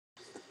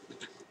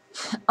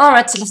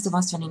Alright, so let's do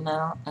voice training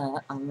now.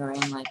 I'm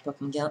wearing my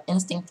Pokemon Girl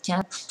Instinct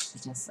cap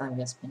because I've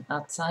just been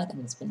outside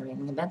and it's been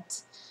raining a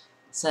bit.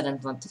 So I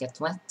didn't want to get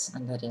wet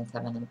and I didn't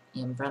have any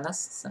umbrellas,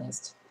 so I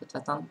just put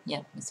that on.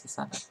 Yeah, let's get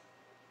started.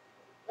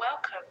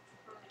 Welcome.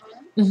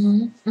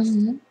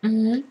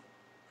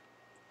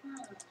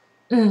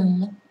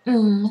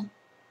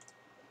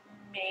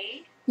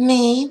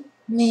 Me.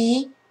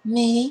 Me.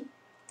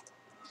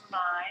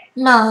 My.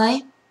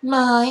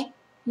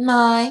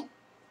 My.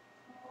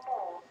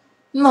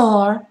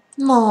 More.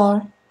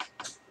 More.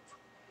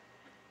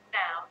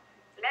 Now,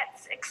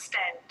 let's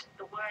extend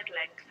the word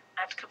length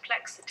and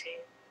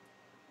complexity.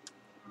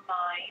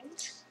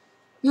 Mind.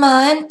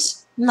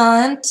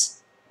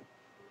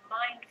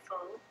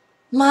 Mindful.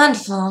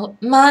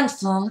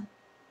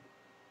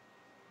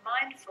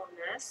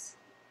 Mindfulness.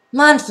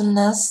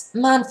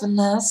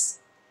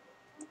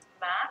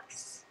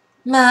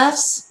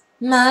 Maths.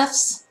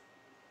 Maths.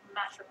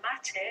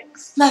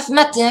 Mathematics.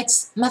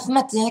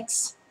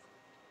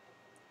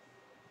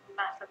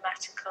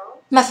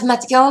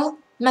 Mathematical.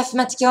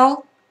 Mathematically.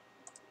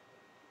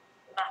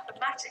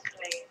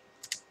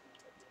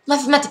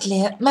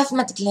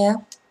 Mathematically.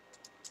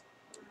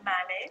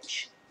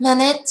 Manage.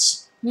 Manager.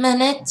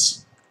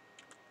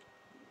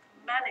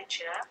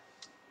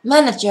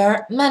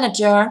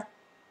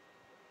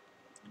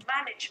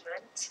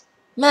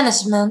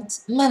 Management.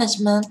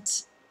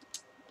 Management.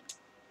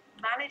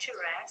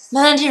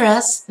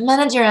 Manageress.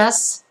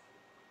 Manageable.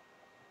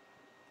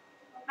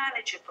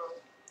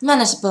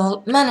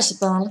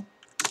 Manageable.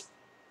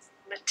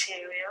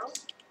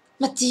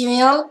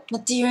 Material.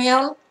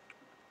 Materially.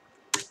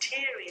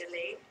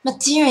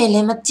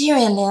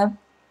 Materialism.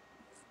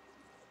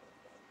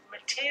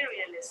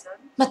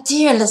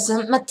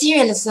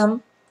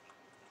 Materialism.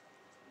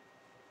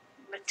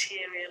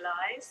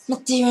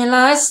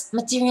 Materialize.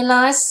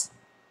 Materialize.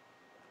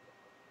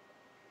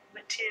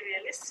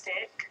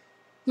 Materialistic.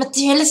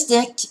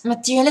 Materialistic.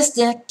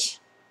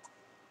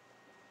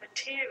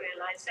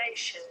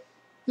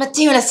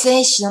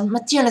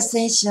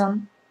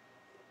 Materialization.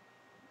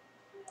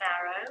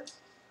 Narrow.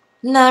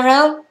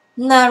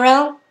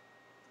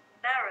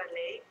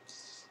 Narrowly.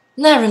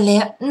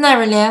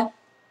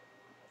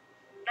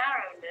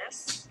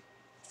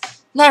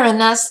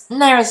 Narrowness.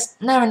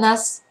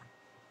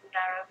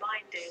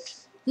 Narrow-minded.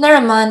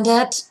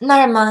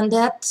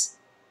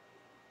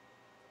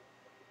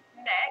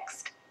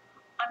 Next,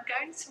 I'm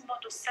going to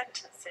model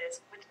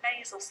sentences with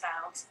nasal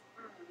sounds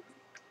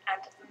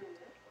and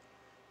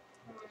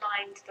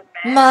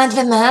Mind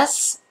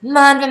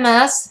the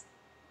mess.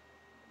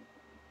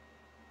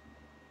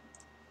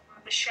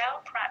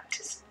 Michelle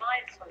practiced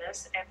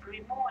mindfulness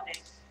every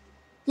morning.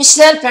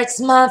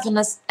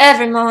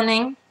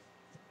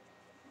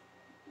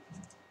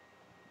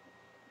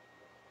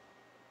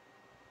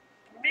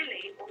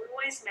 Millie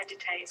always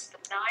meditates for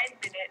 9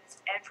 minutes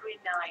every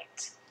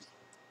night.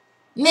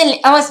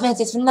 Millie always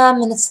meditates for 9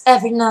 minutes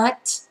every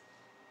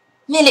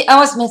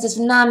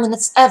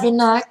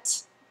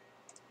night.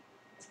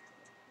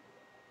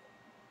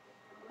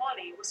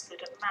 Molly was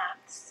good at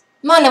maths.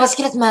 Molly was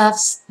good at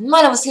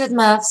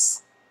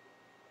maths.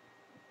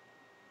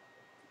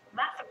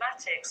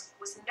 Mathematics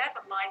was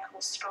never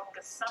Michael's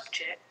strongest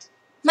subject.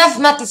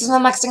 Mathematics was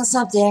not my strongest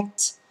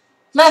subject.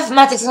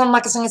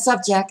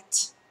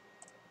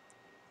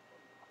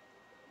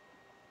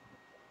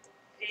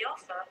 The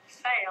offer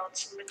failed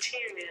to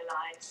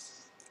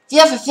materialize. The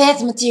offer failed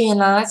to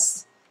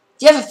materialize.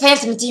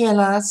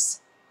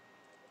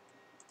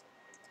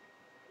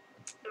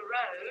 The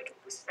road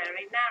was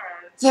very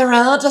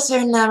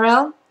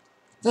narrow.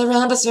 The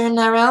road was very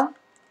narrow.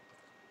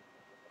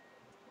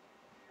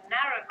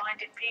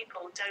 Narrow-minded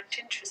people don't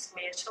interest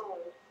me at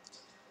all.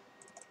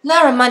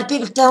 Narrow-minded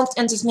people don't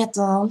interest me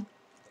at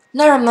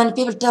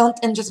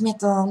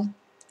all.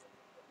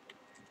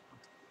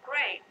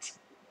 Great!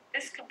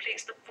 This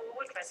completes the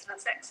forward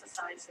resonance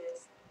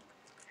exercises.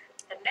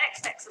 The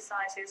next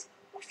exercises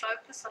will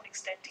focus on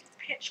extending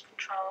pitch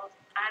control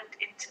and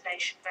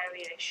intonation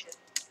variation.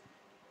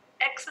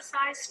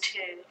 Exercise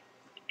 2.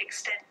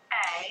 Extend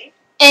A,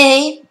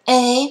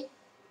 A,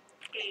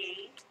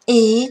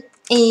 E,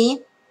 E,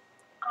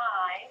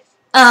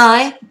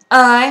 I,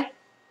 I,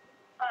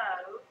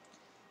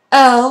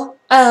 O,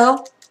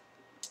 O,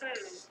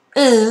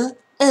 Oo,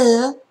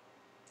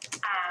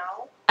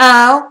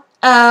 Ow,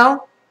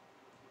 Ow,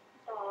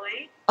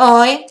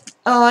 Oi,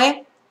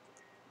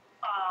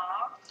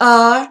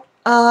 R,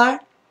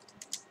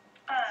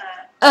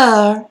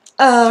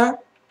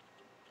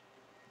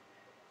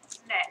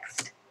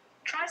 Next,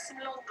 try some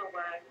longer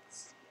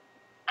words.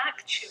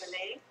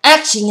 Actually,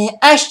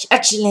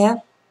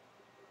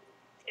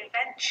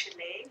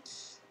 eventually,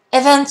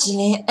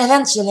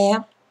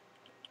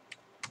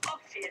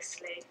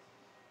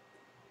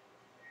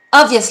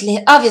 obviously,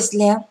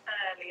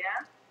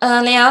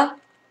 earlier,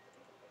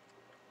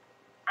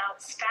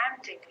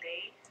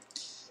 outstandingly,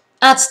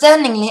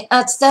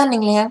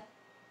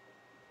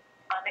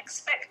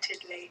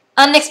 unexpectedly.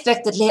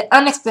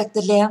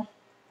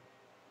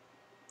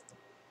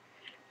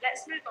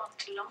 Let's move on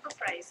to longer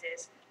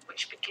phrases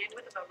which begin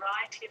with a a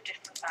variety of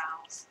different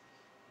vowels.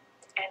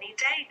 Any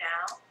day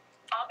now,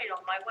 I'll be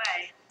on my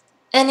way.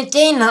 Any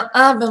day now,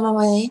 I'll be on my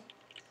way.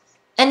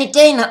 Any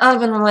day now, I'll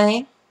be on my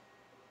way.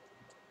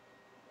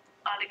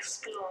 I'll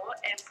explore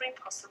every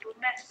possible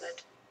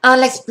method.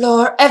 I'll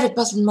explore every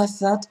possible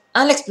method.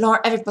 I'll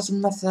explore every possible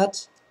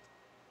method.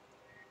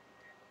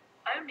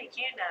 Only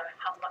you know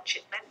how much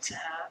it meant to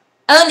her.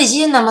 Only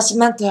you know how much it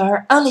meant to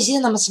her. Only you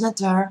know how much it meant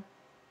to her.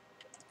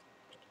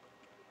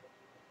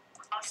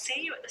 I'll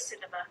see you at the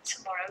cinema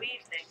tomorrow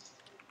evening.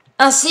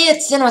 I'll see you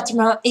at cinema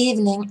tomorrow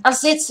evening. I'll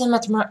see you at cinema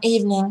tomorrow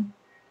evening.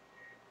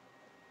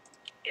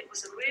 It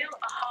was a real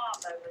aha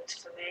moment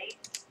for me.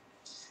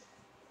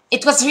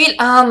 It was real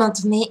almond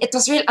to me. It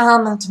was real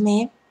almond to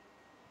me.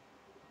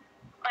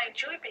 I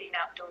enjoy being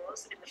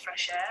outdoors in the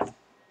fresh air.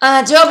 I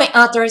enjoy being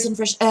outdoors in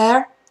fresh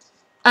air.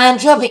 I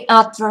enjoy being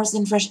outdoors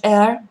in fresh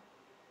air.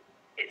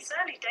 It's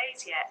early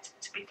days yet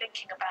to be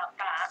thinking about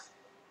that.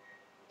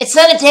 It's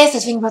only days to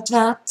think about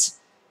that.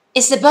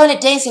 It's the only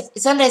days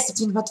to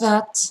think about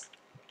that.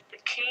 The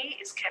key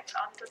is kept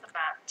under the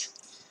mat.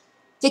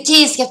 The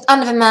key is kept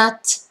under the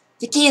mat.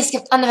 The key is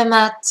kept under the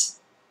mat.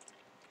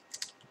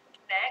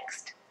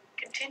 Next,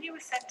 continue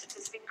with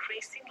sentences of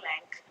increasing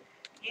length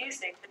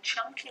using the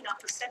chunking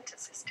up of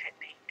sentences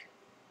technique.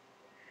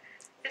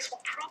 This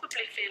will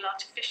probably feel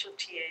artificial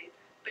to you,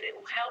 but it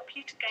will help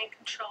you to gain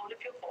control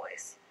of your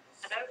voice,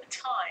 and over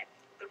time,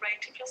 the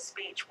rate of your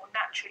speech will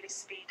naturally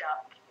speed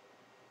up.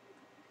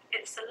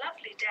 It's a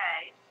lovely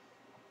day.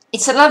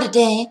 It's a lovely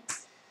day.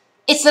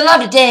 It's a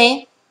lovely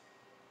day.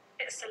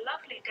 It's a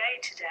lovely day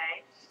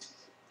today.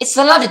 It's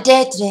a lovely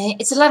day today.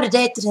 It's a lovely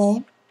day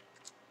today.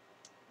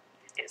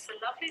 It's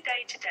a lovely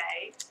day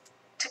today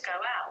to go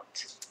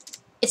out.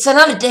 It's a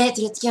lovely day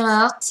today to go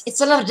out.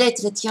 It's a lovely day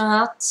today to go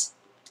out.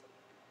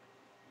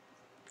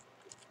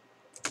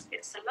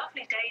 It's a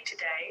lovely day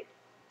today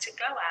to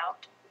go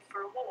out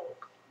for a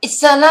walk.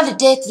 It's a lovely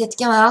day today to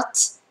go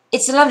out.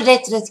 It's a lovely day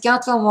today to go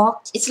out for a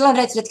walk. It's a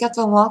lovely day today to go out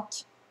for a walk.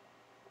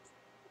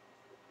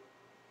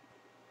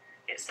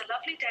 It's a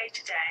lovely day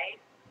today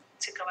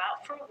to go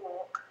out for a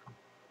walk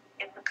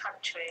in the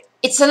country.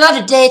 It's a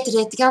lovely day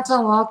today to go out for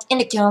a walk in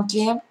the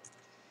country.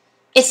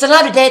 It's a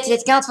lovely day today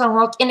to go out for a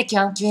walk in the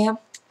country.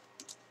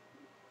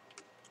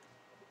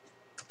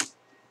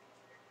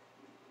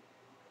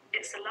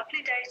 It's a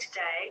lovely day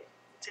today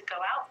to go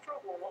out for a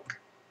walk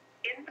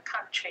in the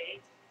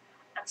country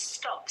and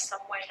stop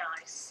somewhere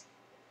nice.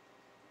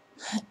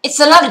 It's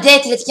a lovely day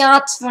today to go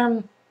out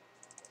for...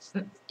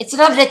 It's a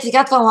lovely day to go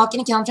out for a walk in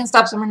the country and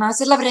stop somewhere nice.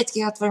 It's a lovely day to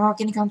go out for a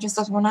walk in the country and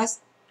stop somewhere nice.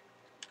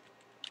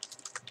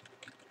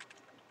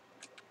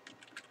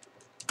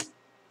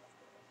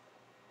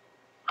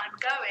 I'm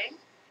going.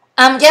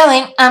 I'm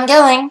going. I'm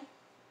going.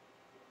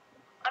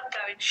 I'm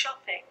going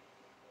shopping.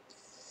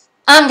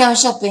 I'm going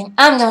shopping.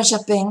 I'm going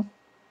shopping.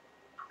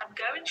 I'm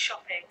going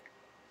shopping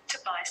to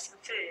buy some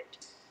food.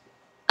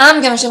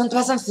 I'm going shopping to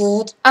buy some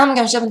food. I'm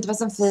going shopping to buy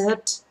some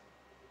food.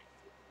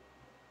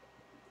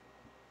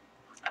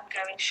 I'm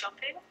going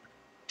shopping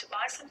to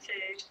buy some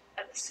food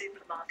at the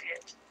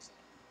supermarket.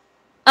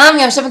 I'm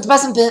going shopping to buy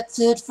some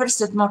food for the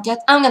supermarket.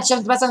 I'm going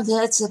shopping to buy some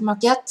food at the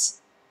supermarket.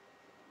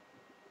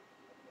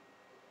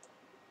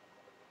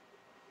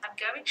 I'm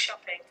going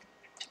shopping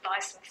to buy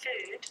some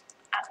food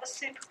at the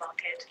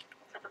supermarket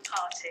for the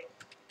party.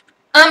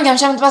 I'm going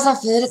shopping to buy some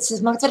food at the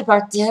supermarket for the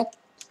party.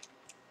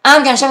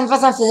 I'm going shopping to buy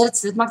some food at the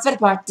supermarket for the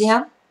party.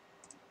 I'm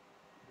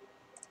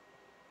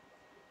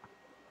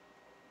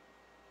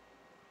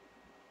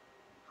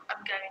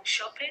going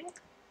shopping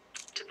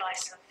to buy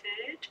some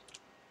food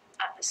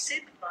at the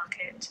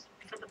supermarket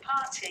for the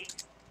party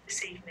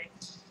this evening.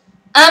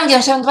 I'm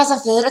going shopping to buy some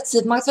food at the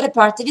supermarket for the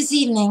party this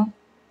evening.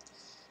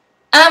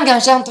 I'm going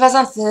shopping to buy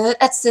some food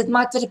at the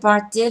supermarket for the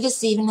party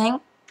this evening.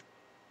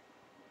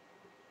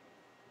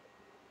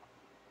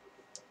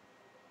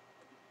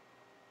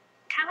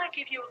 Can I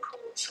give you a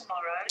call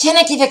tomorrow? Can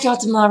I give you a call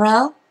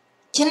tomorrow?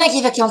 Can I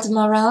give you a call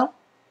tomorrow?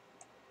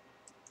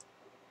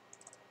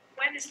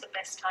 When is the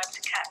best time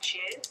to catch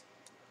you?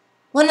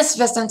 When is the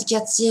best time to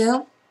catch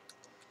you?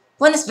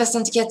 When is the best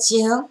time to catch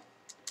you?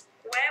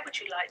 Where would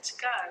you like to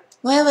go?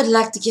 Where would you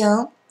like to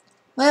go?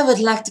 Where would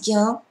you like to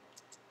go?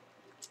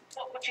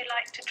 What would you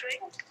like to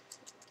drink?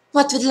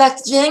 What would you like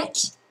to drink?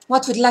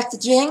 What would you like to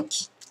drink?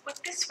 Would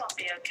this one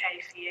be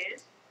okay for you?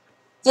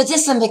 Would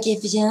this one be okay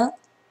for you?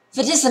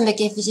 Would this one be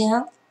okay for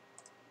you?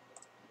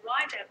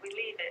 Why don't we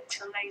leave it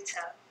till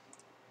later?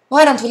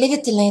 Why don't we leave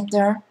it till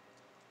later?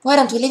 Why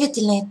don't we leave it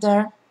till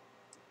later?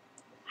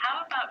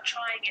 How about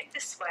trying it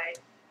this way?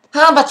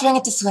 How about trying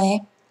it this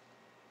way?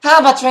 How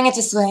about trying it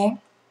this way?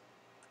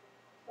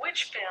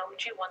 Which film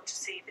do you want to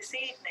see this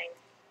evening?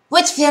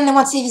 Which film do you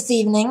want to see this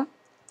evening?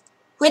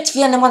 Which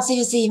film do you want to see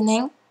this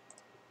evening?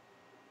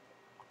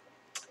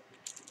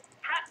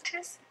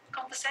 Practice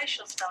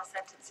conversational style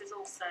sentences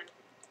also.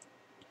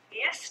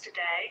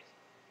 Yesterday,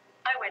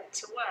 I went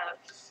to work.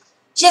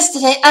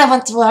 Yesterday I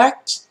went to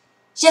work.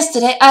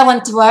 Yesterday I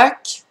went to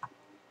work.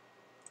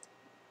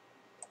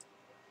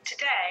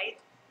 Today,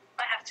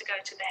 I have to go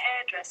to the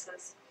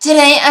hairdressers.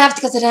 Today I have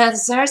to go to the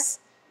hairdressers.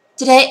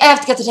 Today I have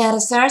to go to the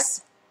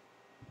editors.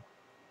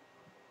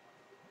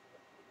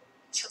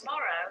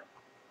 Tomorrow,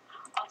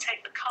 I'll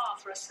take the car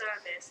for a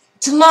service.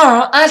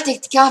 Tomorrow I'll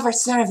take the car for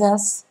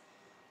service.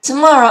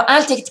 Tomorrow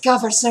I'll take the car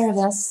for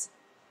service.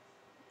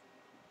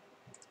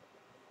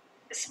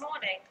 This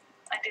morning,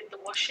 I did the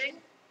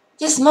washing.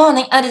 This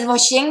morning I did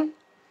washing.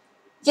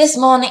 This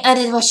morning I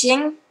did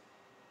washing.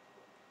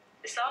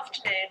 This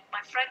afternoon,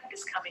 my friend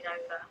is coming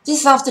over.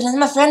 This afternoon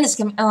my friend is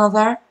coming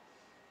over.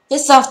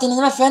 This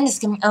afternoon my friend is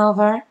coming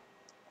over.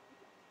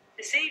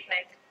 This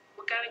evening,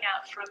 we're going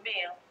out for a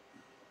meal.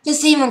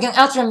 This evening we're going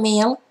out for a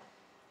meal.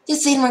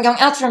 This evening we're going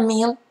out for a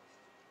meal.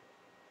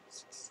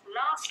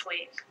 Last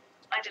week,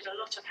 I did a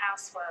lot of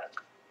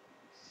housework.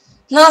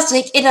 Last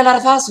week I did a lot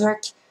of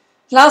housework.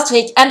 Last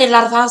week I did a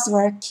lot of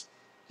housework.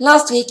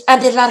 Last week I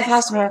did a lot of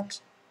housework.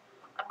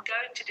 I'm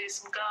going to do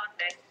some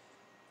gardening.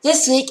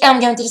 This week I'm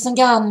going to do some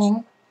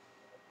gardening.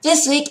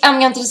 This week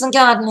I'm going to do some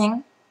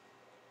gardening.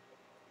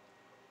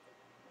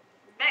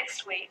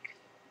 Next week,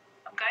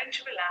 I'm going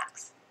to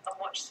relax and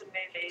watch some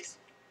movies.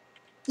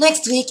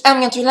 Next week I'm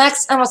going to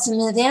relax and watch some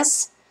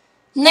movies.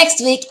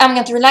 Next week I'm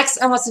going to relax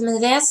and watch some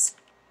movies.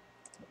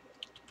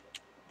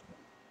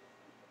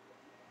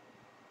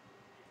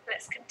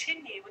 Let's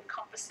continue with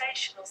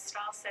conversational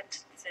style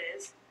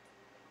sentences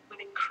with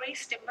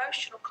increased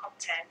emotional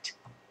content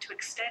to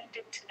extend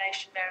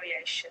intonation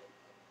variation.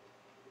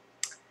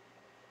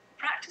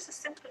 Practice a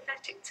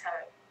sympathetic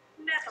tone.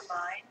 Never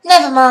mind.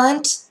 Never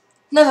mind.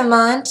 Never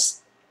mind.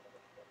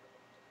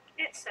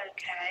 It's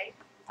okay.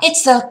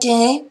 It's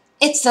okay.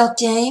 It's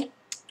okay.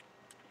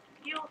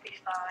 You'll be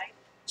fine.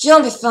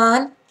 You'll be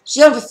fine.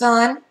 You'll be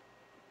fine.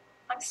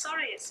 I'm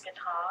sorry it's been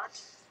hard.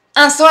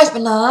 I'm sorry it's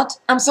been hard.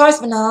 I'm sorry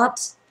it's been hard.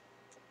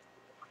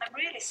 I'm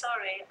really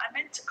sorry. I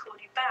meant to call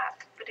you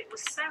back, but it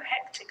was so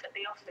hectic at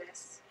the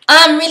office.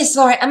 I'm really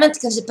sorry. I meant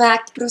to call you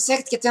back, but it was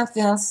hectic at the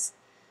office.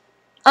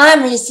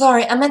 I'm really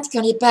sorry. I meant to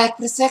call you back, but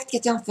it was hectic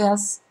at the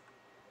office.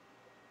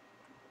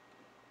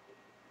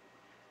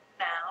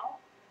 Now,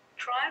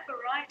 try a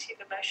variety of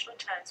emotional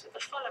tones with the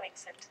following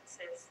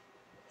sentences.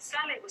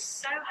 Sally was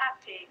so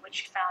happy when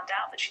she found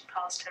out that she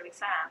passed her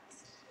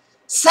exams.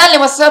 Sally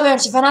was so happy when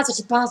she found out that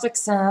she passed her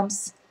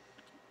exams.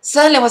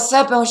 Sally was so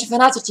happy when she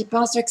found out that she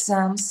passed her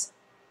exams.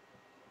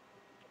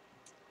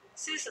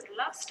 Susan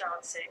loves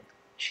dancing.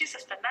 She's a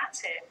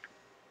fanatic.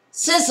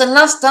 Susan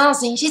loves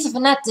dancing. She's a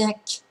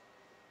fanatic.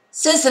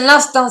 Susan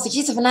loves dancing.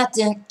 She's a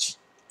fanatic.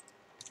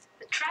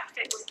 The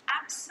traffic was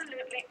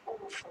absolutely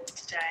awful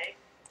today.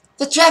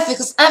 The traffic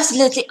was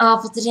absolutely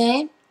awful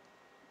today.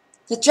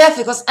 The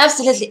traffic was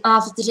absolutely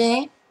awful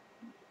today.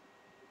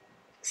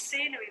 The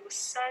scenery was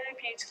so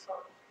beautiful.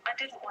 I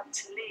didn't want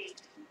to leave.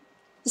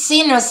 The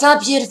scenery was so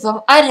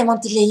beautiful. I didn't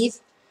want to leave.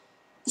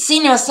 The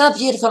scenery was so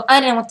beautiful. I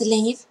didn't want to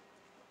leave.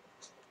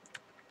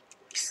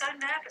 I'm so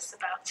nervous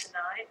about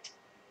tonight.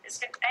 It's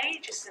been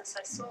ages since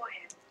I saw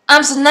him.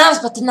 I'm so nervous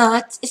about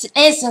tonight. It's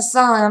been ages since I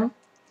saw him.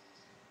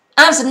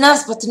 I'm so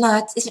nervous about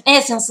tonight. It's been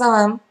ages since I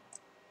saw him.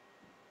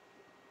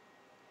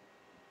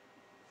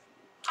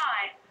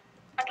 Hi,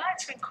 I'd like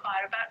to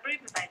inquire about room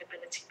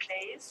availability,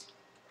 please.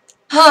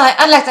 Hi,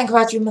 I'd like to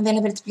inquire room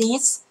availability,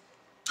 please.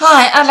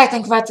 Hi, I'd like to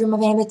inquire room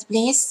availability,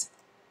 please.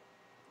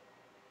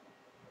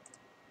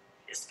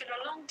 It's been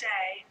a long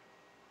day.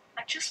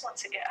 I just want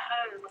to get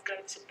home and go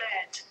to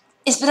bed.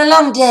 It's been a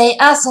long day.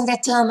 I just want to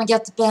get home and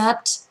get to bed.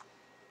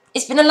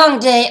 It's been a long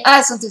day. I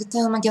just want to get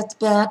home and get to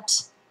bed.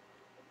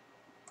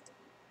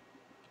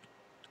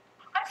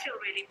 I feel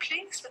really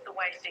pleased with the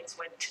way things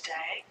went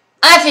today.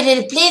 I feel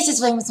really pleased with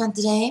the way things went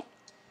today.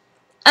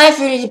 I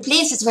feel really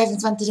pleased with the way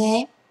things went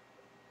today.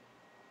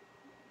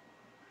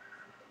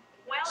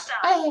 Well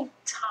done.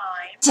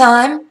 Time.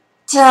 Time.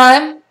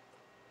 Time.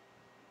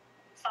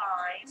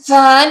 Fine.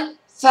 Fine.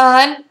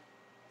 Fine.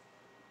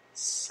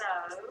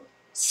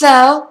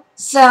 So.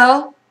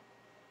 So.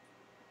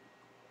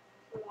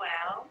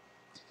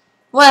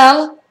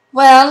 Well.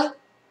 Well.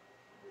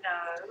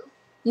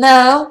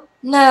 No.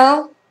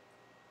 No.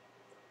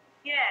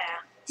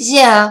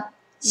 Yeah.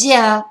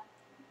 Yeah.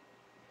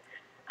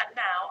 And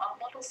now I'll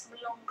model some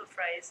longer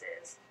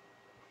phrases.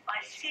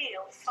 I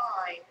feel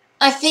fine.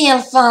 I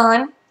feel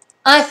fine.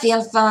 I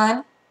feel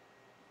fine.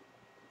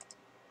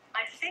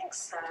 I think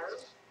so.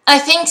 I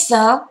think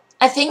so.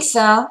 I think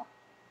so.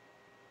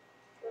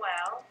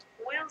 Well,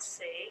 we'll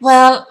see.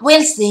 Well,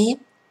 we'll see.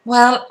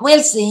 Well,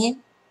 we'll see.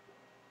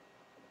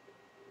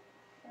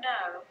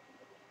 No,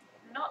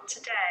 not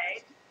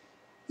today.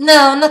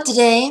 No, not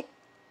today.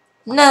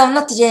 No,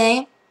 not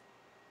today.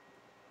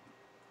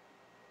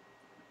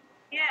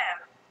 Yeah,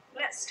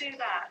 let's do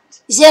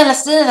that. Yeah,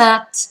 let's do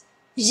that.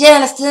 Yeah,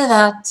 let's do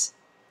that.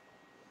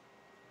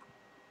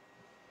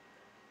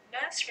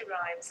 Nursery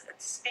rhymes and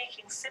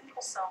speaking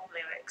simple song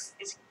lyrics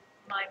is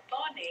My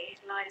bonny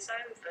lies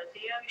over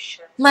the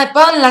ocean. My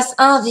bonny lies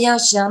over the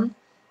ocean.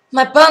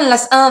 My bonny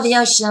lies over the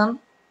ocean.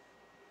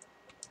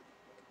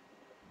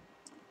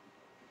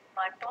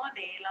 My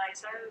bonny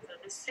lies over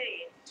the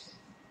sea.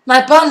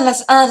 My bonny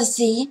lies over the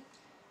sea.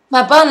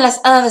 My bonny lies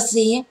over the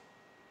sea.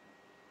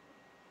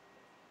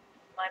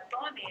 My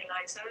bonny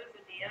lies over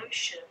the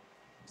ocean.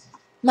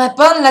 My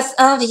bottomless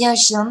on the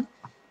ocean.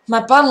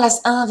 My bottomless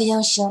on the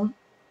ocean.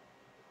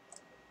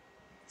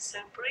 So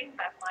bring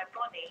back my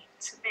bonnie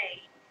to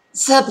me.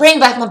 So bring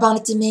back my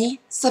bonnet to me.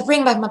 So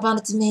bring back my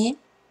bonnet to me.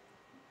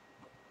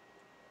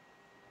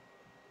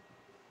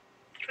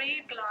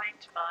 Three blind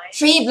mice.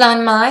 Three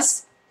blind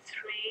mice.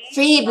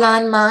 Three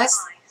blind mice.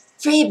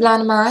 Three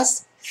blind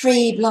mice.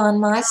 Three blind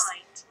mice.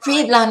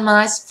 Three blind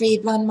mice. Three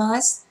blind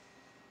mice.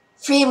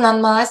 Three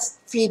blind mice.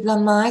 Three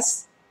blind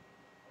mice.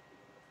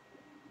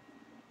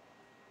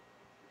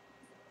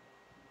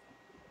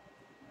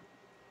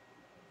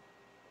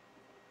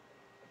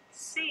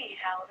 See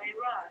how they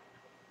run.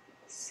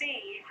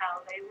 See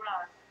how they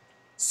run.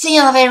 See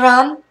how they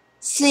run.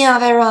 See how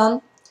they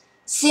run.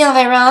 See how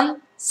they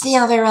run. See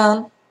how they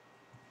run.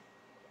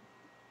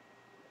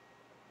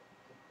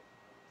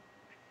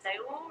 They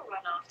all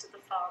run after the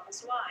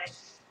farmer's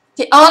wife.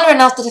 They all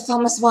run after the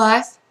farmer's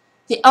wife.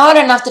 They all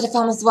run after the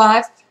farmer's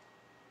wife.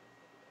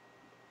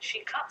 She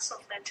cuts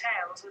off their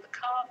tails with a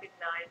carving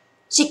knife.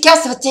 She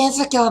cuts off her tails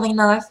with a carving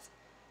knife.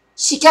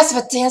 She cuts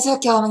off her tails with a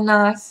carving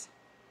knife.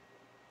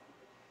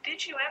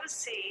 Did you ever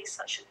see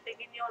such a thing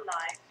in your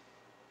life?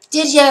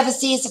 Did you ever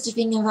see such a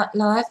thing in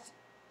life?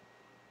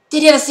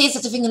 Did you ever see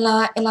such a thing in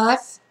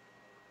life?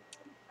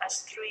 As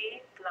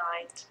three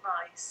blind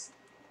mice.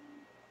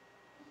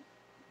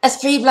 As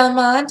three blind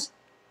mind.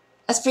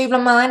 As three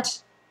blind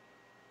mind.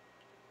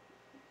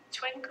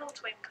 Twinkle,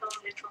 twinkle,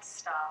 little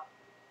star.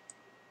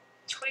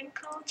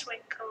 Twinkle,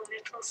 twinkle,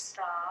 little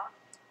star.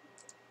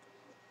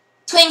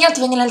 Twinkle,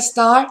 twinkle, little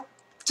star.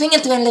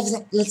 Twinkle, twinkle,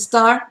 little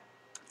star.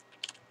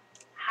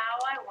 How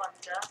I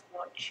wonder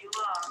what you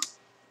are.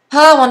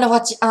 How I wonder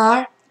what you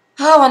are.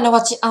 How I wonder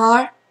what you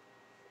are.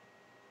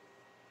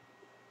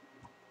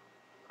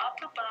 Up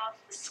above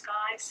the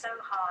sky so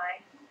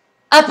high.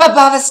 Up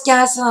above the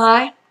sky so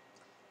high.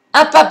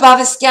 Up above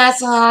the sky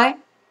so high.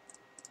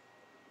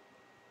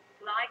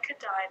 Like a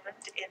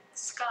diamond in the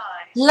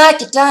sky.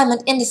 Like a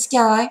diamond in the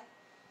sky.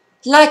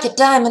 Like a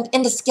diamond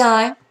in the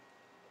sky.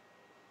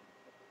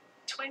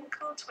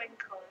 Twinkle,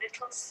 twinkle,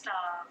 little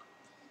star.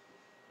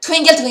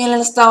 Twinkle, twinkle,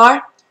 little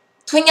star.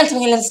 Twinkle,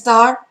 twinkle, little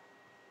star.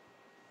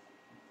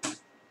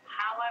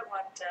 How I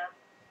wonder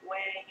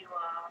where you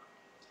are.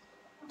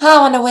 How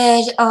I wonder where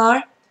you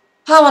are.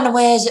 How I wonder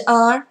where you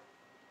are.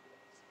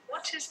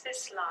 What is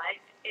this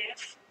life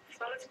if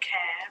full of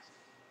care?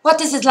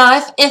 What is this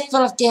life if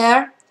full of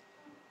care?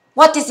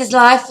 What is this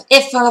life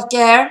if full of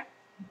care?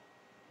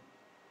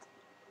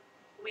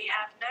 We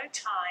have no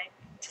time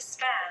to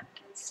stand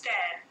and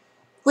stare.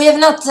 We have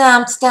not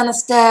time to stand and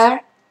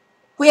stare.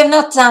 We have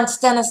not time to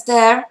stand and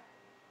stare.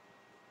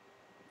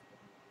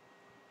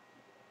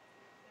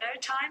 No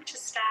time to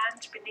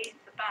stand beneath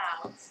the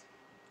boughs.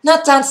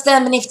 Not time to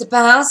stand beneath the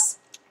boughs.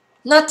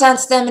 Not time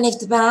to stand beneath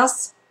the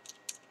boughs.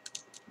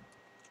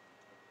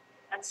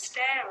 And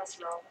stare as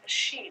long as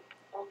sheep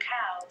or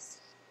cows.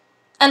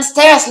 And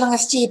stare as long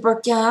as sheep or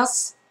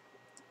cows.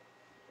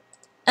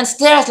 And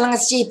stare as long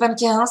as sheep and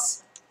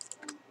cows.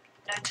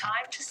 No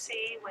time to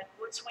see when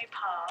woods we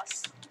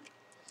pass.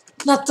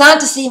 Not time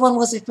to see when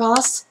woods we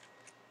pass.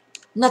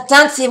 Not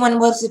time to see when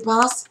woods we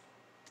pass.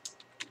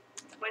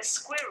 Where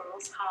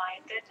squirrels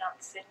hide their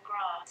nuts in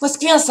grass. Where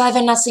squirrels hide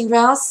their nuts in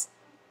grass.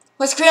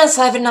 Where squirrels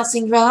hide their nuts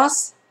in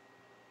grass.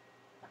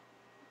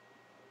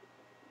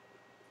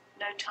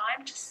 No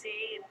time to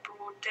see in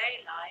broad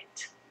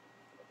daylight.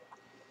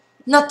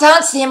 Not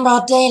time to see in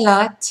broad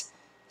daylight.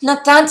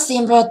 Not time to see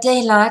in broad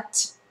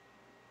daylight.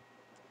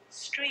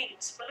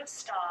 Streams full of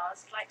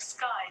stars like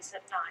skies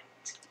at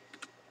night.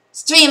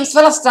 Streams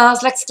full of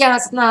stars like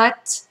skies at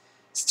night.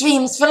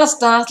 Streams full of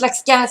stars like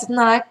skies at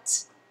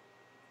night.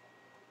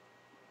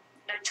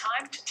 No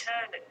time to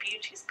turn at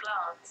beauty's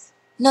glance.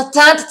 No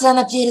time to turn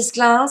up beauty's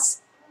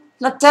glass.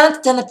 No time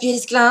to turn up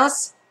beauty's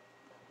glass.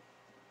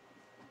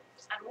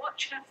 And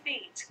watch her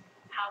feet,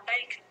 how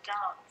they can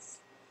dance.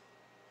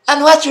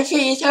 And watch your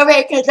feet how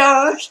they can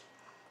dance.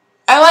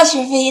 And watch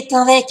your feet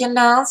how they can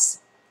dance.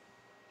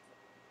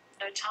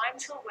 No time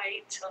to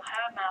wait till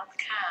her mouth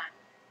can.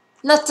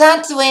 No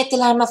time to wait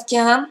till her mouth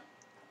can.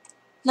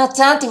 No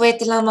time to wait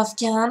till her mouth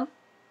can.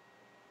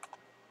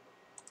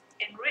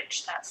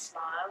 Enrich that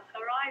smile,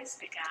 her eyes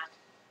began.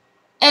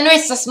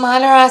 Enrich the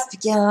smile, her eyes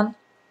began.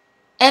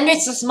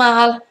 Enrich the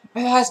smile,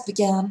 her eyes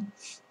began.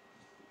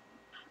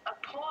 A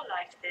poor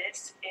like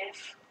this,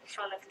 if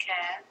full of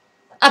care.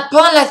 A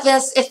poor like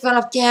this, if full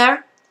of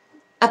care.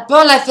 A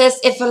poor like this,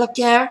 if full of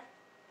care.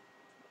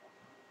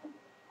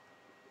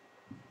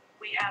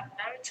 We have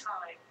no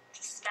time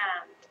to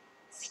stand,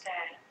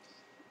 stare.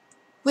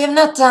 We have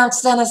no time to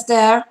stand and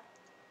stare.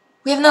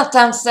 We have no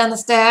time to stand and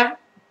stare.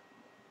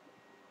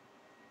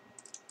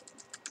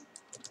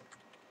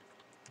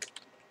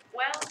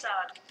 Well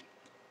done.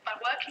 By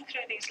working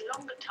through these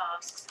longer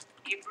tasks,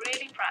 you've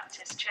really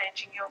practiced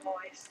changing your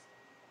voice.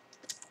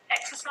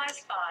 Exercise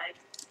 5,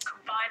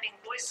 combining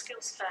voice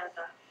skills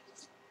further.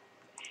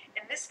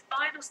 In this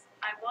final,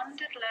 I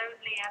wandered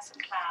lonely as a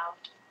cloud.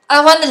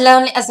 I wandered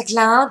lonely as a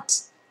cloud.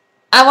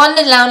 I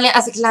wandered lonely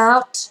as a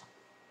cloud.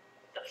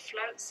 That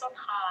floats on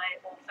high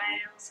or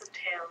vales and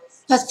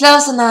hills. What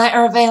flows and I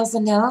o'er vales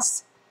and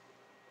hills.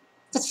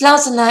 What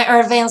flows and I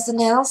o'er vales and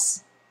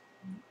hills.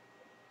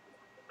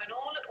 When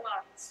all at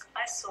once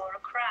I saw a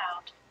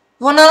crowd.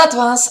 When all at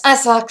once I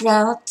saw a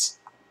crowd.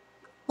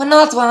 When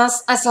all at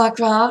once I saw a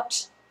crowd.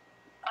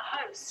 A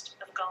host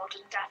of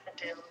golden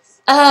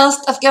daffodils. A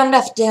host of golden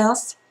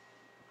daffodils.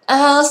 A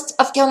host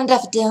of golden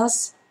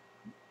daffodils.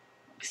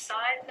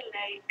 Beside the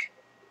lake,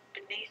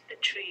 beneath the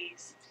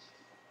trees.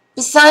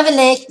 Beside the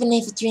lake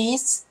beneath the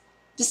trees.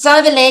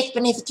 Beside the lake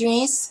beneath the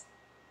trees.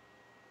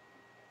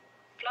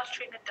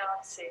 Fluttering and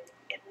dancing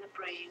in the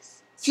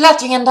breeze.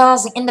 Fluttering and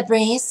dancing in the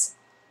breeze.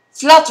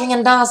 Fluttering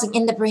and dancing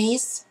in the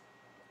breeze.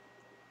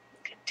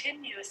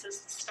 Continuous as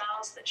the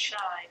stars that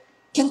shine.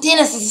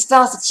 Continuous as the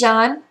stars that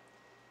shine.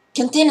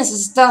 Continuous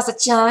as the stars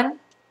that shine.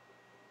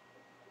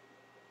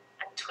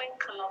 And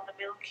twinkle on the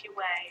Milky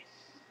Way.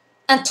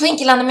 And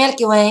twinkle on the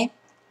Milky Way.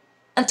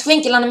 And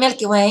twinkle on the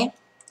Milky Way.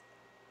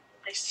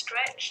 They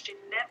stretched in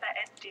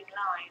never-ending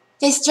line.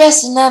 They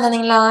stretched in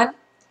never-ending line.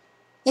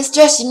 They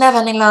stretched in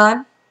never-ending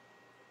line.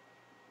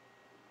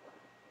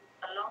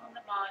 Along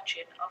the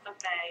margin of a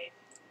bay.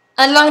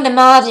 Along the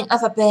margin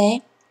of a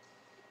bay.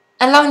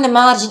 Along the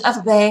margin of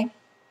a bay.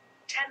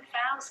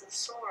 10,000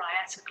 saw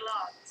I at a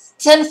glance.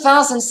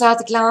 10,000 saw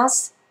at a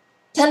glance.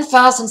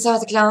 10,000 saw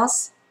at a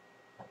glance.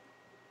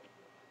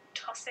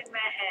 Tossing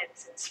their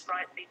heads in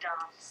sprightly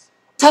dance.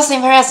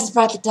 Tossing their heads in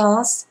sprightly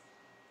dance.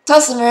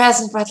 Tossing their heads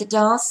in sprightly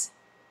dance.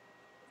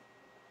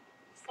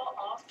 For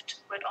oft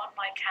when on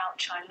my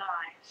couch I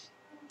lie.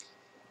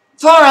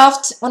 For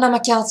oft when on my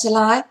couch I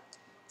lie.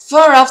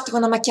 For oft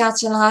when on my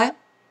couch I lie.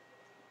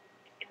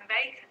 In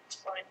vacant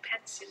or in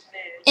pensive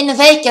mood. In a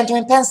vacant or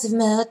in pensive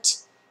mood.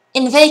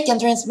 In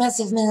vacant or in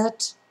pensive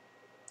mood.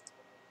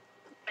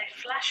 They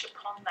flash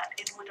upon that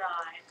inward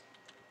eye.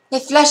 They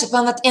flash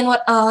upon that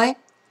inward eye.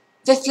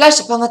 They flash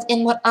upon that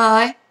inward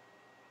eye.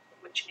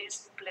 Which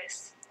is the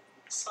bliss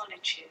of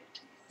solitude.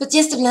 Which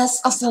is the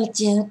bliss of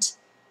solitude.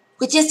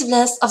 Which is the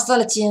bliss of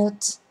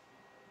solitude.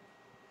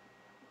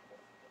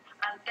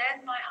 And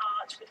then my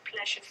heart with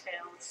pleasure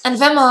fills. And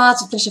then my heart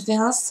with pleasure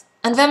fills.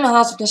 And then my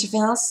heart with pleasure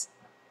fills.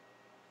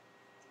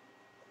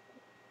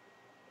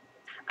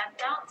 And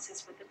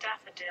dances with the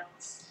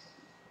daffodils.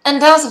 And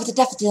dances with the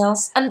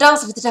daffodils. And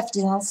dances with the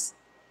daffodils.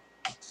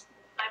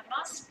 I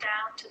must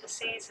down to the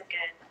seas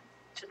again.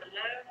 To the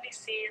lonely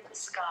sea in the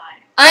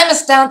sky. I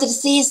must down to the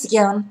seas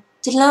again.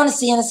 To the lonely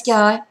sea in the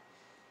sky.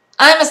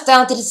 I must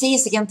down to the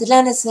seas again. To the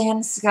lonely sea in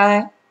the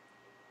sky.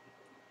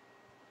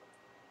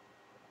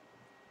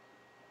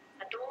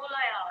 And all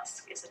I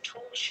ask is a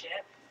tall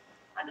ship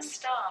and a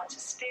star to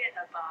steer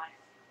her by.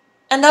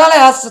 And all I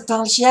ask is a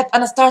tall ship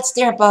and a star to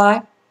steer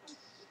by.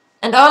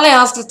 And all I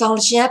ask is a tall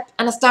ship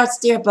and a star to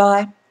steer by.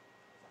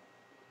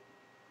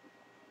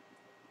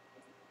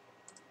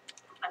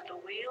 And the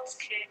wheels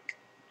kick,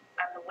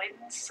 and the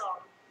wind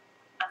song,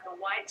 and the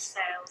white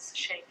sails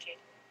shaking.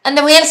 And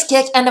the wheels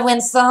kick and the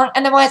wind song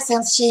and the white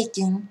sails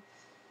shaking.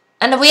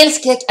 And the wheels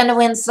kick and the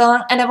wind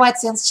song and the white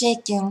sails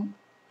shaking.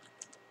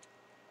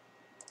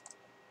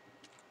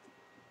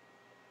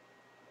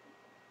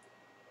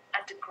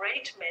 And a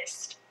great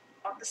mist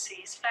on the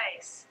sea's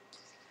face.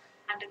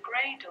 And a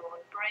grey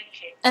dawn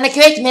breaking. And a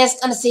great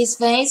mist on the sea's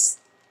face.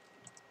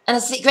 And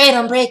a great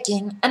dawn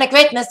breaking. And a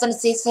great mist on the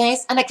sea's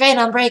face. And a great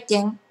dawn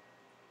breaking.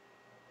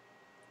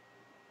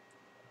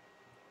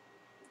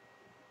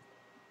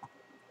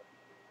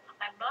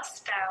 I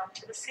must down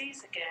to the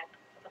seas again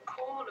for the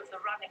call of the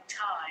running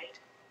tide.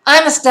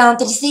 I must down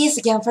to the seas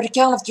again for the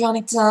call of the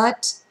running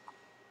tide.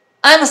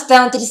 I must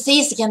down to the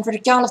seas again for the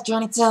call of the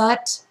running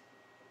tide.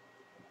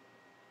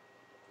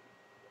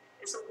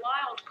 Is a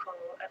wild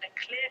call and a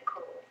clear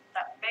call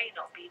that may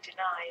not be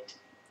denied.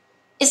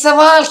 It's a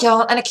wild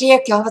call and a clear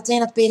call that may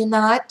not be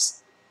denied.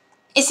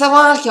 It's a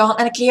wild call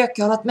and a clear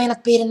call that may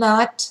not be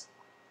denied.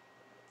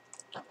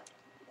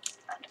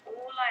 And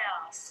all I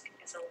ask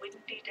is a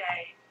windy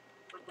day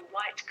with the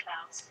white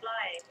clouds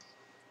flying.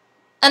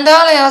 And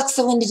all I ask is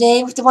a windy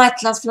day with the white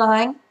clouds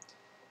flying.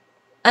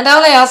 And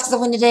all I ask is a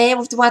windy day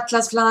with the white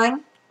clouds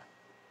flying.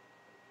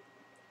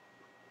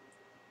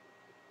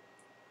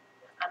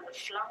 And the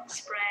flung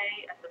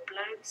spray and the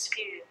blown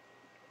spume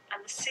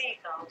and the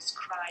seagulls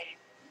crying.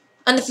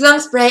 And the flung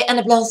spray and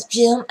the blown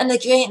spume and the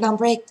great down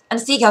break and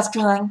the seagulls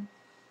crying.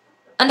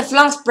 And the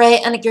flung spray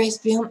and the great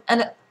spume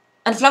and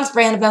the flung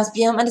spray and the blown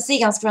spume and the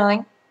seagulls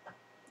crying.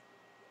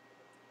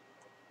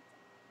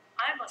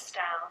 I must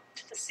down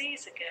to the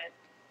seas again,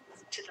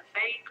 to the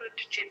vagrant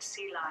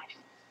gypsy life.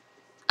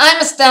 I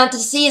must down to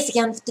the seas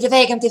again to the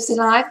vagrant gypsy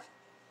life.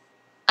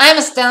 I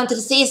must down to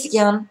the seas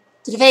again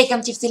to the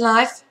vagrant gypsy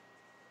life.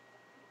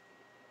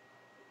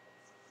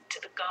 To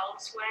the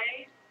gull's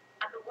way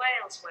and the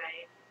whale's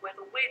way, where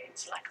the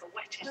wind's like a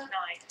whetted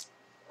knife.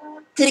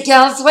 To the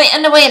gull's way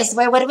and the whale's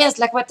way where the wind's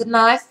like whetted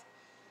knife.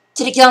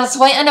 To the gull's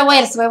way and the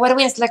whale's way where the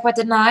wind's like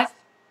whetted knife.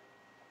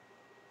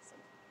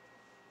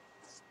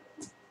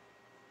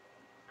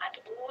 And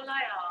all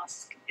I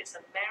ask is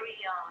a merry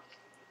yarn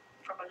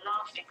from a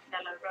laughing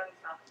fellow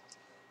rover.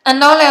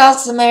 And all I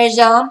ask is a merry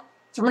yarn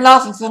from a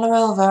laughing fellow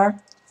rover.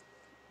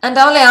 And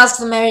only ask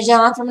for Mary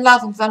John from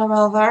Laughing Fellow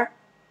Rover.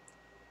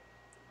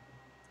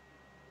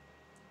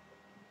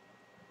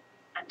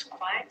 And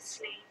quiet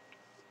sleep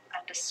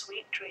and a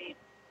sweet dream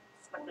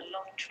when the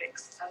long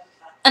trick's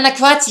over. And a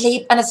quiet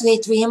sleep and a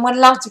sweet dream when the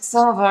long trick's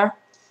over.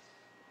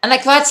 And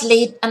a quiet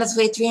sleep and a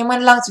sweet dream when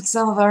the long trick's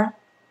over.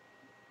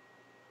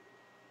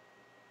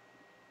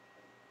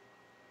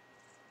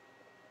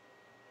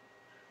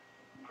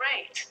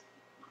 Great.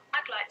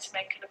 I'd like to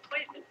make an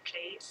appointment,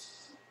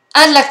 please.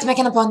 I'd like to make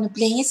an appointment,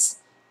 please.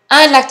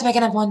 I'd like to make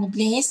an appointment,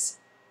 please.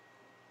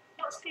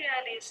 What's the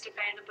earliest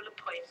available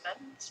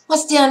appointment?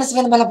 What's the earliest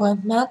available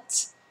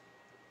appointment?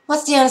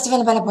 What's the earliest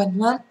available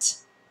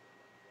appointment?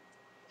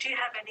 Do you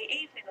have any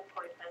evening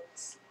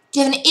appointments? Do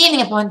you have any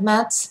evening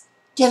appointments?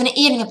 Do you have any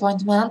evening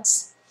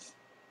appointments?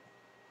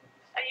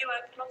 Are you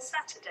open on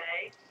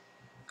Saturday?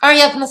 Are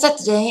you open on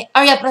Saturday?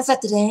 Are you open on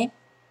Saturday?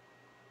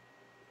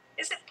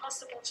 Is it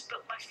possible to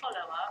book my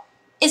follow-up?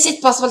 Is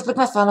it possible to book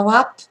my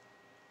follow-up?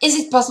 Is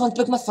it possible to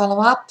book my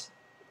follow-up?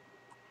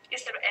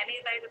 Is there any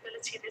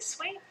availability this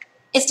week?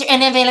 Is there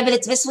any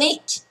availability this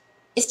week?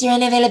 Is there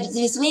any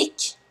availability this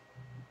week?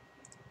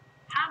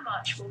 How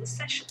much will the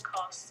session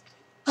cost?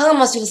 How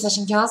much will the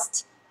session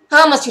cost?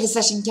 How much will the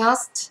session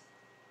cost?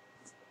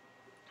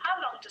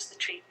 How long does the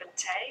treatment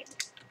take?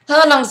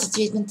 How long does the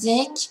treatment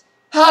take?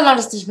 How long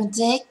does the treatment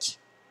take?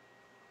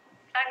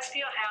 Thanks for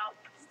your help.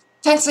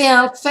 Thanks for your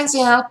help. Thanks for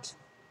your help.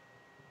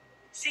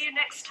 See you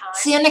next time.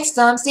 See you next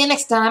time. See you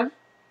next time.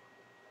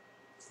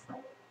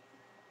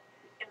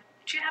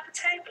 Do you have a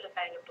table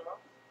available?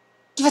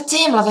 Do you have a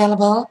table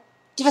available?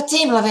 Do you have a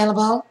table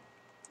available?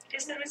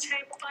 Is there a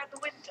table by the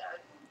window?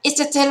 Is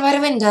there a table by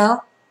the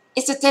window?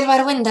 Is there a table by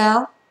the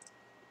window?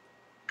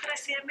 Could I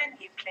see a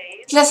menu,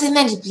 please? Could I see a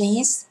menu,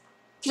 please?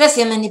 Could I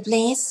see a menu,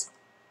 please?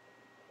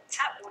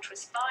 Tap water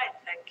is fine,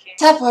 thank you.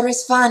 Tap water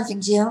is fine,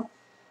 thank you.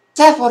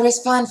 Tap water is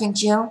fine,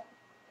 thank you.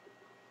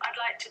 I'd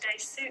like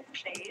today's soup,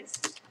 please.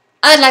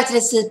 I'd like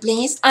today's soup,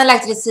 please. I'd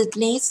like today's soup,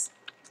 please.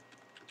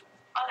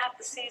 I'll have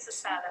the Caesar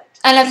salad.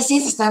 I'll have the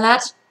Caesar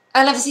salad.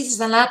 I'll have the Caesar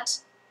salad.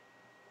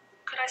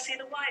 Could I see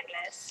the wine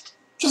list?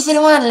 Could you see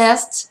the wine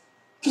list?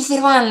 Could you see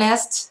the wine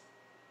list?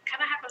 Can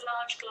I have a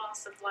large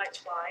glass of white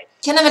wine?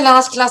 Can I have a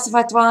large glass of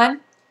white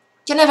wine?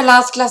 Can I have a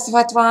large glass of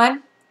white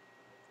wine?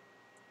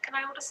 Can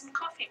I order some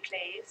coffee,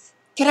 please?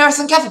 Can I order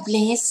some coffee,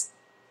 please?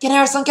 Can I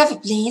order some coffee,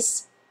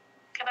 please?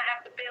 Can I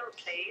have the bill,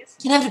 please?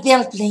 Can I have the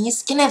bill,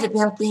 please? Can I have the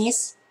bill,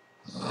 please?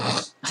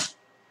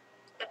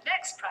 The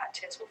next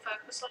practice will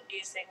focus on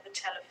using the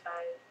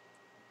telephone.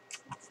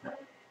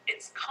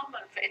 It's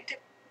common for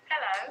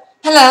Hello?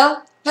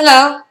 Hello?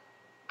 Hello?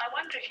 I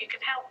wonder if you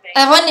can help me.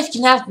 I wonder if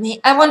you can help me.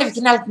 I wonder if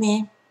you can help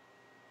me.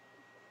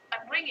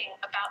 I'm ringing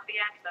about the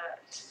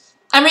advert.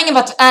 I'm ringing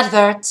about the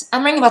advert.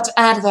 I'm ringing about the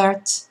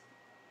advert.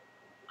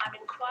 I'm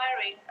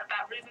inquiring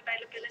about room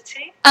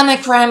availability. I'm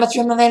inquiring about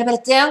room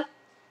availability.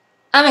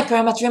 I'm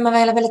inquiring about room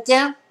availability.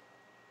 I'm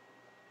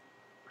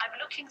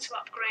looking to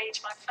upgrade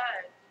my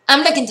phone.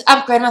 I'm looking to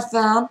upgrade my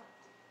phone.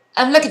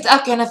 I'm looking to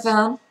upgrade my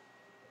phone.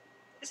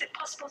 Is it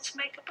possible to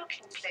make a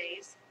booking,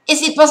 please?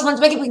 Is it possible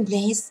to make a booking,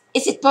 please?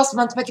 Is it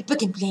possible to make a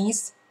booking,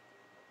 please?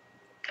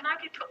 Can I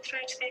be put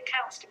through to the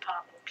accounts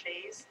department,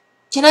 please?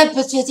 Can I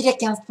put you to the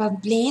accounts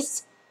department,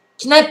 please?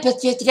 Can I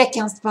put you to the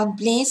accounts department,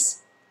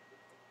 please?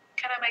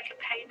 Can I make a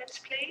payment,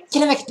 please?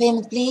 Can I make a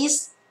payment,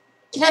 please?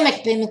 Can I make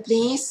a payment,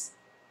 please?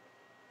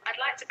 I'd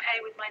like to pay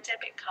with my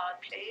debit card,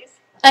 please.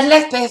 I'd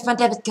like to pay with my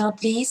debit card,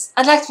 please.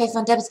 I'd like to pay with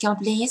my debit card,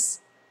 please.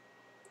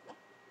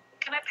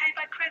 Can I pay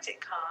by credit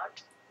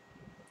card?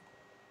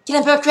 Can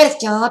I pay a credit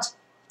card?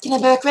 Can I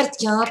pay a credit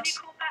card? Can you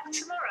call back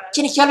tomorrow?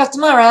 Can you call back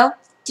tomorrow?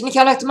 Can you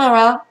call back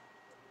tomorrow?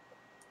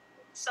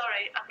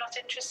 Sorry, I'm not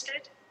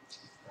interested.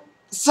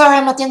 Sorry,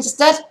 I'm not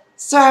interested.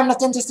 Sorry, I'm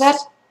not interested.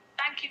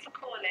 Thank you for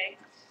calling.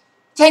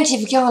 Thank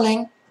you for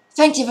calling.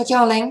 Thank you for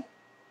calling.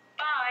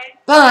 Bye.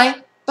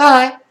 Bye.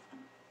 Bye.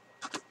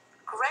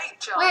 Great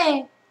job.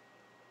 Wait.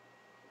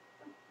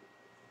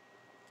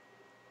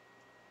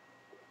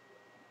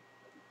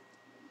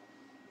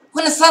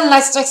 When the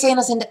sunlight strikes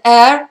us in the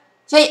air,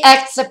 they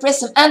act as a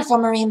prism and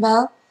form a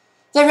rainbow.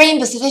 The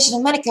rainbow's division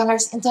of many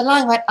colors into a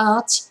long white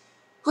arch,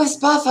 with its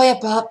pathway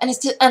above and its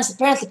two ends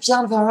apparently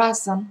beyond the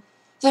horizon.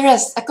 There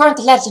is, according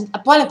to legend, a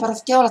boiling pot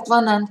of coal at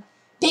one end.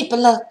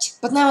 People look,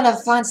 but no one ever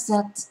finds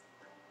it.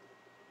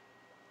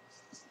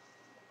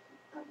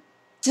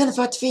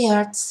 243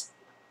 yards.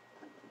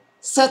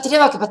 So today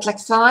I woke up at like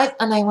 5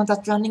 and I went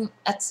out running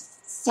at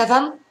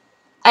 7.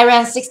 I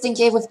ran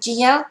 16k with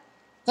Gia.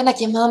 Then I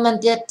came home and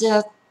did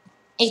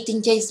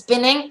 18k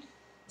spinning.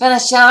 Then I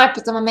showered,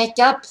 put on my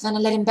makeup. Then I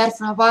laid in bed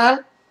for a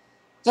while.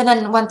 Then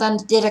I went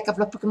and did a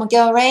couple of Pokemon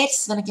Go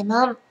raids. Then I came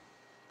home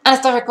and I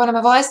started recording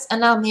my voice,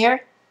 and now I'm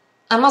here.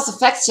 I'm also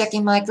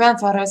fact-checking my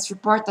grandfather's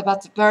report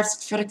about the birds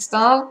at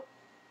Fredriksdal.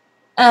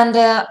 And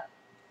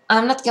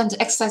I'm not going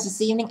to exercise this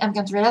evening, I'm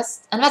going to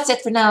rest. And that's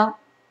it for now.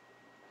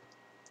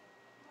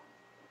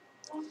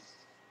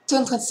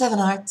 227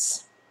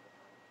 hearts.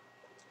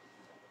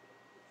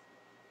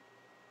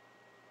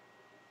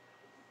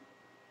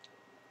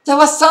 There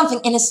was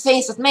something in his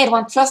face that made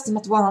one trust him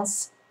at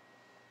once.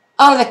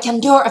 All the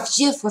candor of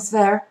youth was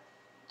there,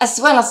 as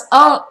well as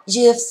all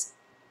youth's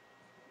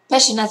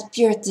passionate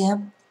purity.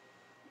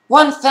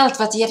 One felt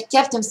that he had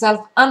kept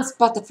himself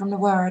unspotted from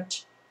the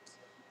world.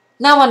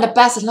 No one but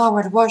Basil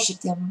Hallward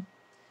worshipped him.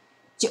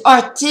 You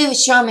are too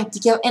charming to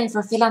go in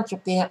for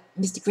philanthropy,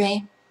 Mr.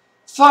 Gray.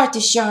 Far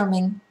too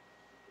charming.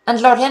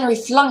 And Lord Henry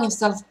flung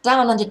himself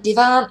down on the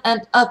divan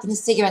and opened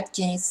his cigarette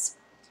case.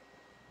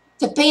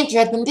 The painter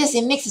had been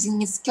busy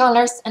mixing his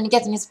colours and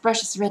getting his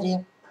brushes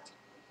ready.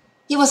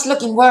 He was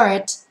looking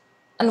worried,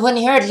 and when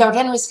he heard Lord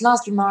Henry's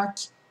last remark,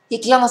 he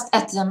glanced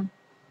at him,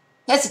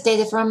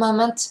 hesitated for a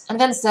moment, and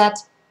then said,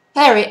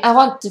 "Harry, I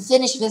want to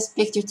finish this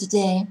picture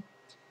today.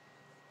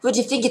 Would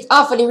you think it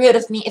awfully rude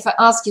of me if I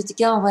asked you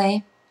to go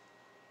away?"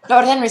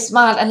 Lord Henry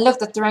smiled and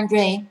looked at Dorian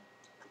Gray.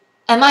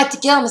 "Am I to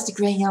go, Mr.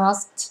 Gray?" he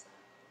asked.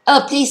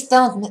 "Oh, please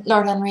don't,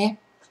 Lord Henry.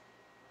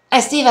 I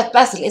see that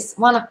Basil is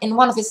in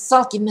one of his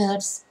sulky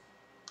moods,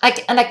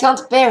 and I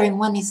can't bear him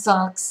when he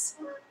sulks."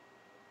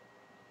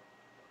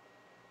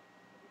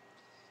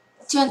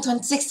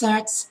 226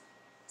 Hertz.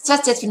 So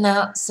that's it for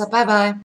now, so bye-bye.